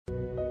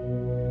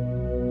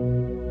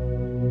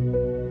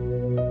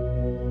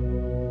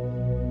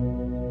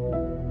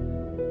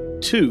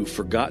2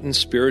 Forgotten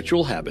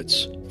Spiritual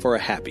Habits for a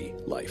Happy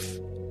Life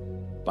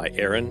by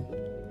Aaron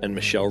and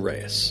Michelle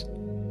Reyes.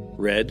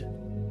 Read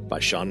by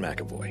Sean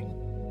McAvoy.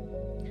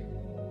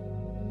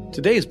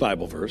 Today's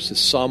Bible verse is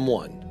Psalm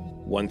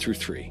 1 through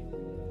 3.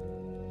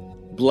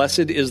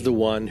 Blessed is the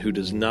one who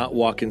does not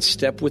walk in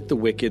step with the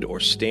wicked or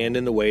stand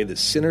in the way that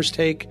sinners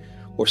take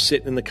or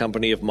sit in the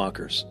company of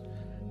mockers,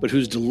 but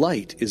whose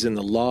delight is in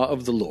the law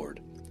of the Lord,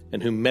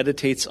 and who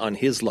meditates on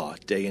his law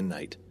day and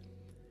night.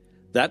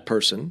 That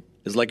person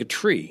is like a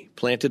tree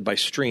planted by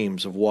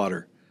streams of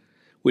water,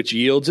 which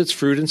yields its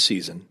fruit in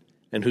season,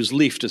 and whose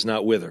leaf does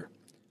not wither.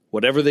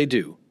 Whatever they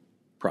do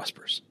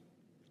prospers.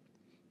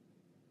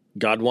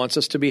 God wants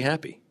us to be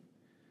happy.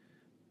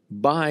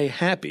 By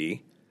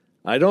happy,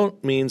 I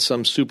don't mean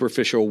some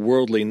superficial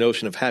worldly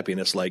notion of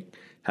happiness like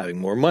having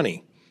more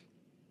money.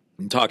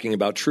 I'm talking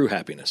about true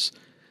happiness,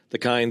 the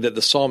kind that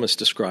the psalmist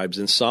describes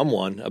in Psalm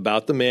 1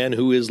 about the man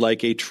who is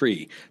like a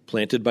tree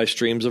planted by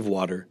streams of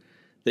water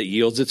that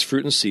yields its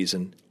fruit in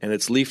season, and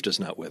its leaf does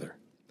not wither.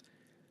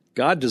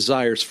 God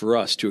desires for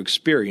us to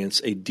experience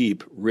a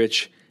deep,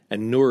 rich,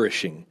 and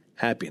nourishing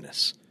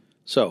happiness.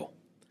 So,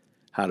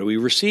 how do we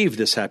receive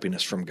this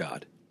happiness from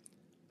God?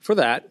 For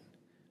that,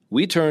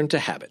 we turn to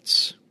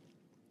habits.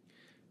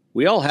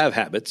 We all have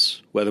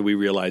habits, whether we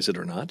realize it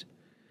or not.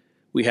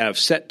 We have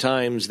set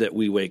times that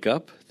we wake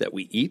up, that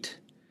we eat.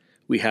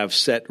 We have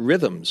set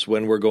rhythms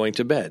when we're going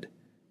to bed.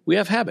 We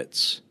have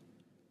habits.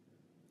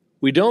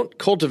 We don't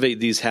cultivate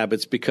these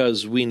habits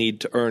because we need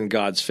to earn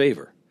God's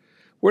favor.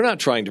 We're not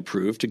trying to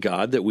prove to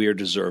God that we are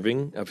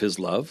deserving of His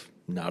love,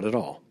 not at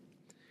all.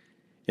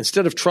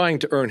 Instead of trying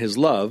to earn His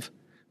love,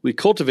 we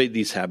cultivate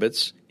these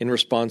habits in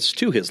response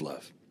to His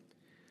love.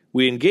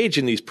 We engage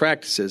in these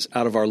practices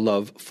out of our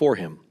love for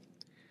Him.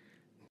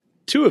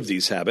 2 of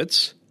these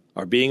habits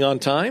are being on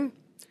time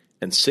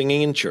and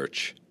singing in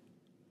church.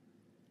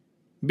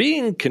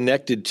 Being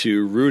connected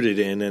to, rooted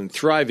in, and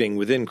thriving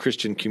within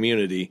Christian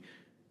community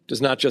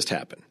does not just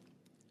happen.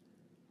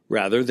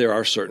 Rather, there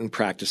are certain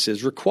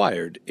practices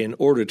required in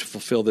order to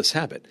fulfill this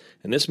habit.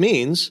 And this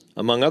means,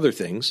 among other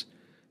things,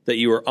 that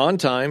you are on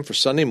time for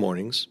Sunday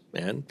mornings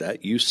and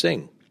that you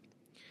sing.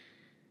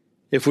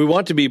 If we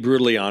want to be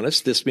brutally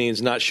honest, this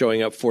means not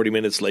showing up 40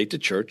 minutes late to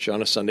church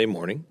on a Sunday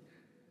morning.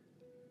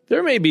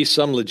 There may be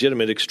some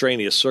legitimate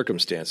extraneous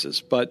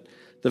circumstances, but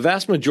the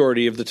vast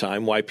majority of the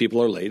time why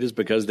people are late is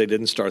because they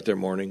didn't start their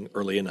morning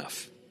early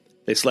enough.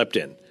 They slept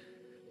in.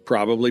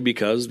 Probably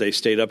because they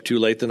stayed up too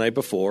late the night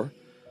before,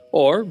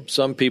 or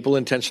some people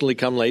intentionally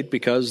come late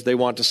because they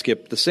want to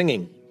skip the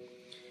singing.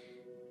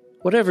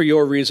 Whatever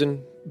your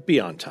reason, be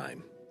on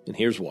time, and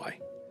here's why.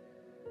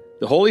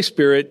 The Holy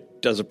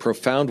Spirit does a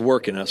profound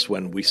work in us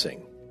when we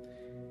sing.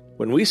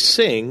 When we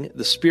sing,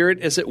 the Spirit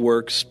is at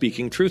work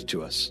speaking truth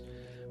to us.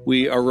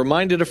 We are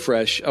reminded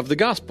afresh of the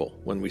gospel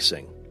when we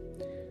sing.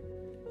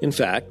 In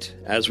fact,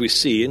 as we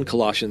see in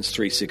Colossians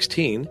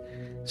 3:16,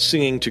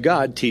 singing to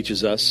God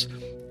teaches us,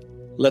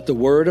 "Let the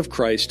word of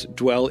Christ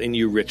dwell in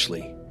you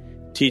richly,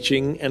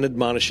 teaching and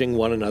admonishing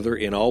one another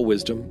in all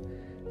wisdom,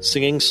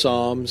 singing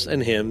psalms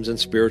and hymns and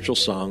spiritual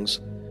songs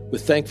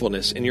with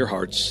thankfulness in your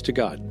hearts to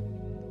God."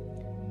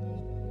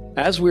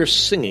 As we're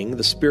singing,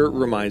 the Spirit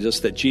reminds us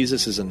that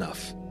Jesus is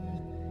enough.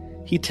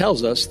 He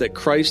tells us that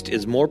Christ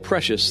is more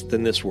precious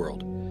than this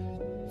world.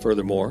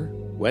 Furthermore,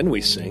 when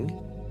we sing,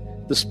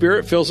 the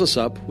Spirit fills us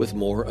up with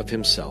more of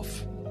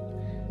Himself.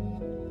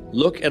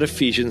 Look at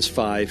Ephesians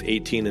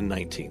 5:18 and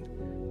 19.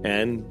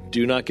 And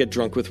do not get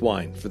drunk with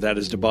wine, for that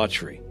is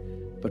debauchery,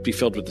 but be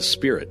filled with the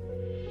Spirit,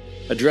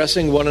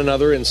 addressing one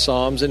another in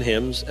psalms and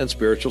hymns and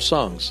spiritual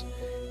songs,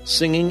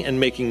 singing and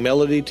making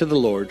melody to the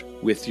Lord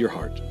with your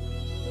heart.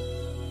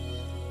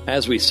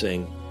 As we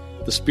sing,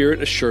 the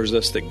Spirit assures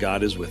us that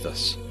God is with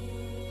us.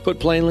 Put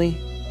plainly,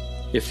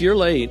 if you're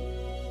late,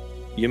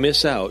 you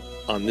miss out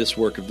on this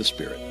work of the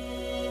Spirit.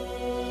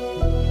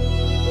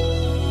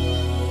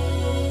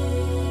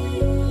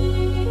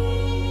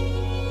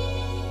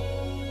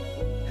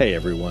 Hey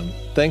everyone,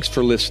 thanks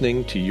for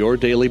listening to Your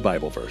Daily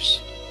Bible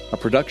Verse, a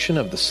production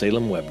of the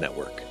Salem Web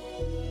Network.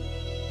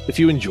 If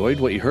you enjoyed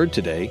what you heard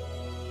today,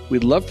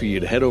 we'd love for you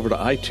to head over to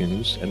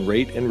iTunes and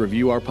rate and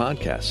review our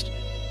podcast.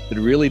 It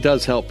really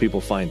does help people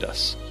find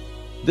us.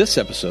 This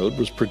episode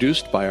was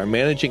produced by our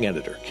managing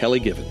editor, Kelly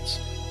Givens,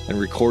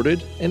 and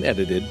recorded and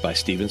edited by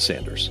Stephen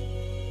Sanders.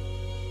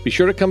 Be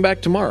sure to come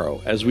back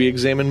tomorrow as we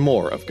examine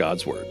more of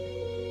God's Word.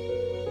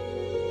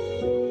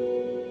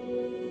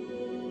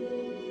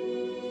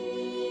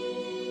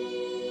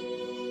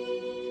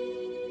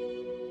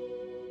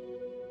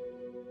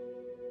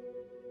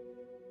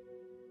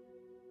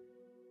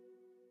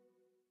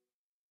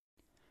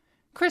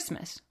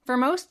 Christmas. For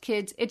most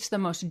kids, it's the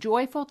most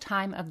joyful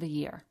time of the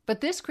year.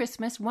 But this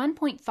Christmas,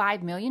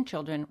 1.5 million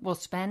children will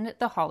spend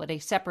the holiday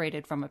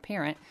separated from a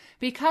parent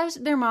because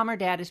their mom or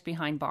dad is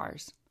behind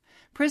bars.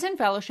 Prison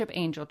Fellowship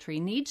Angel Tree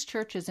needs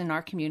churches in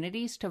our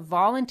communities to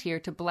volunteer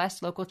to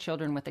bless local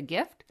children with a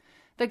gift,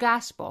 the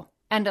gospel,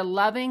 and a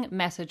loving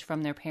message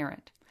from their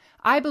parent.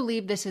 I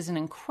believe this is an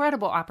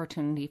incredible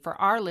opportunity for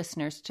our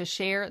listeners to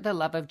share the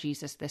love of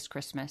Jesus this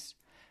Christmas.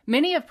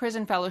 Many of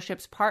Prison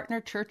Fellowship's partner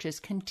churches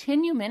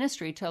continue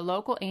ministry to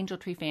local Angel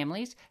Tree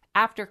families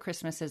after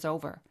Christmas is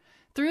over.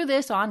 Through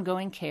this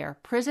ongoing care,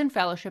 Prison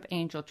Fellowship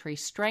Angel Tree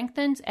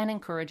strengthens and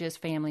encourages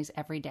families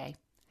every day.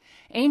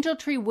 Angel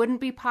Tree wouldn't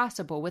be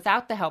possible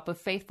without the help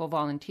of faithful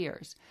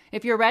volunteers.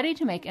 If you're ready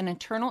to make an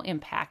eternal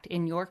impact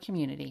in your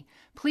community,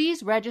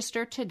 please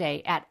register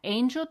today at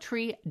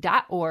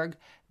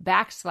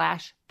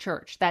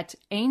angeltree.org/church. That's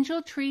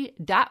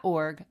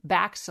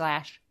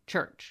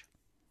angeltree.org/church.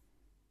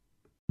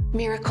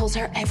 Miracles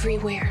are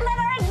everywhere. Let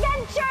our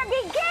adventure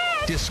begin!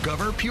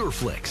 Discover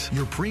PureFlix,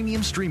 your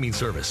premium streaming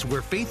service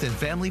where faith and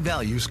family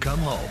values come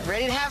home.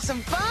 Ready to have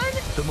some fun?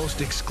 The most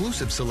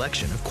exclusive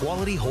selection of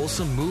quality,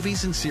 wholesome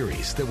movies and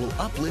series that will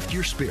uplift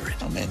your spirit.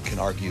 A man can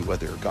argue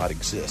whether God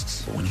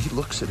exists, but when he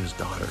looks at his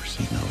daughters,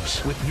 he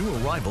knows. With new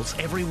arrivals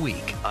every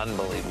week.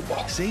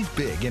 Unbelievable. Save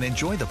big and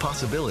enjoy the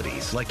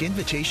possibilities, like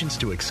invitations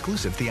to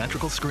exclusive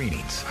theatrical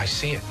screenings. I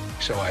see it,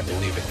 so I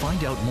believe it.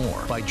 Find out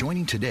more by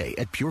joining today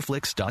at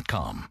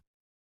pureflix.com.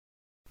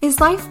 Is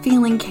life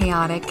feeling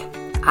chaotic?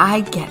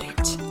 I get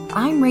it.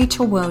 I'm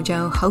Rachel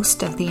Wojo,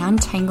 host of the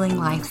Untangling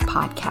Life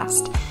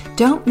podcast.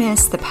 Don't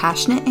miss the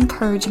passionate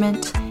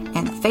encouragement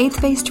and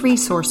faith-based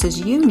resources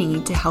you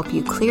need to help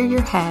you clear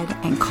your head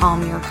and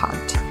calm your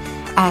heart.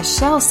 As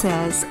Shell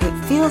says,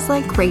 it feels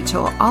like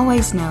Rachel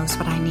always knows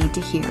what I need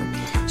to hear.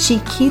 She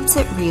keeps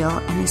it real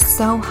and is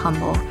so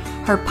humble.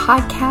 Her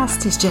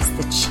podcast is just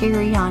the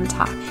cherry on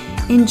top.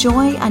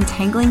 Enjoy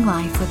Untangling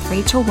Life with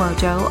Rachel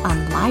Wojo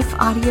on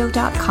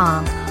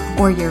lifeaudio.com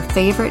or your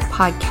favorite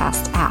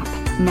podcast app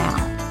now.